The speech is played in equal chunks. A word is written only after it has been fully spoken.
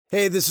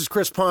Hey, this is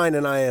Chris Pine,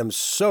 and I am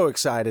so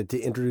excited to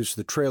introduce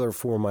the trailer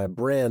for my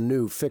brand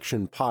new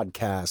fiction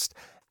podcast,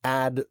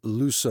 Ad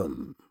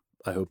Lucem.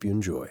 I hope you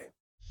enjoy.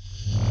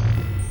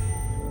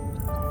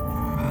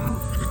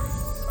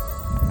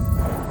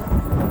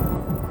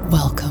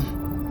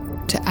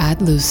 Welcome to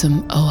Ad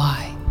Lucem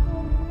OI.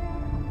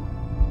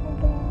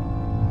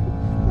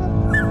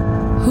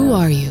 Who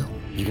are you?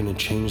 You're going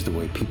to change the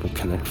way people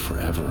connect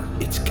forever.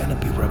 It's going to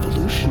be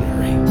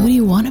revolutionary. Who do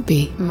you want to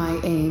be? My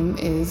aim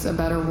is a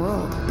better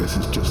world. This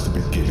is just the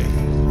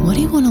beginning. What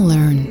do you want to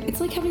learn? It's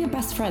like having a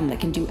best friend that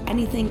can do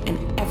anything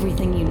and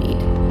everything you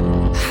need.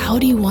 How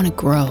do you want to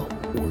grow?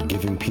 We're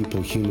giving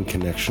people human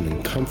connection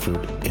and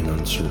comfort in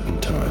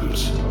uncertain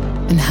times.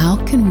 And how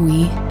can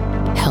we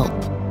help?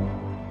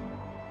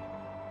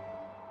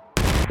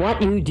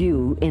 What you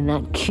do in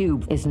that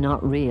cube is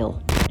not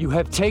real. You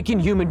have taken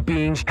human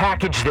beings,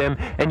 packaged them,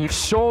 and you've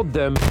sold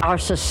them. Our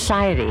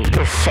society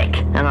is sick,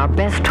 and our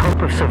best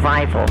hope of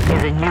survival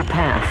is a new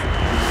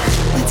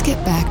path. Let's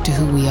get back to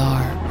who we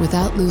are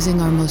without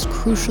losing our most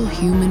crucial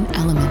human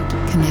element,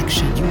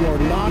 connection. You are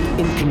not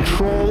in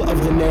control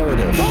of the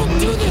narrative. Don't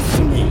do this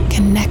to me!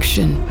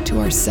 Connection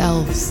to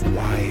ourselves.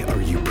 Why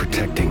are you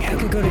protecting him?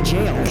 I could go to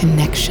jail.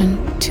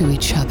 Connection to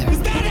each other.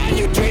 Is that how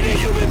you treat a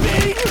human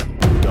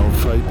being? Don't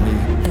fight me.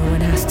 No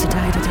one has to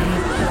die today.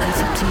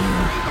 That's up to you.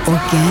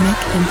 Organic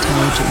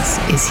intelligence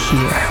is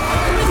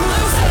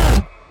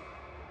here.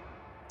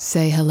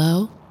 Say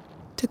hello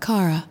to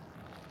Kara.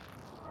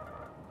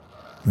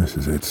 This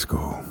is it,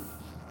 Skull.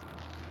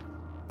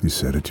 You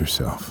said it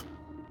yourself.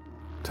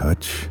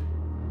 Touch,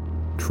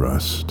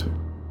 trust,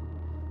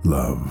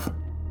 love.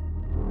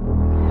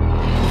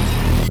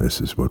 This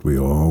is what we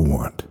all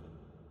want.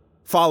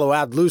 Follow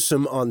Ad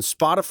Lucem on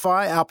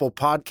Spotify, Apple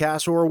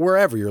Podcasts, or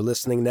wherever you're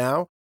listening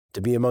now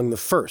to be among the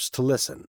first to listen.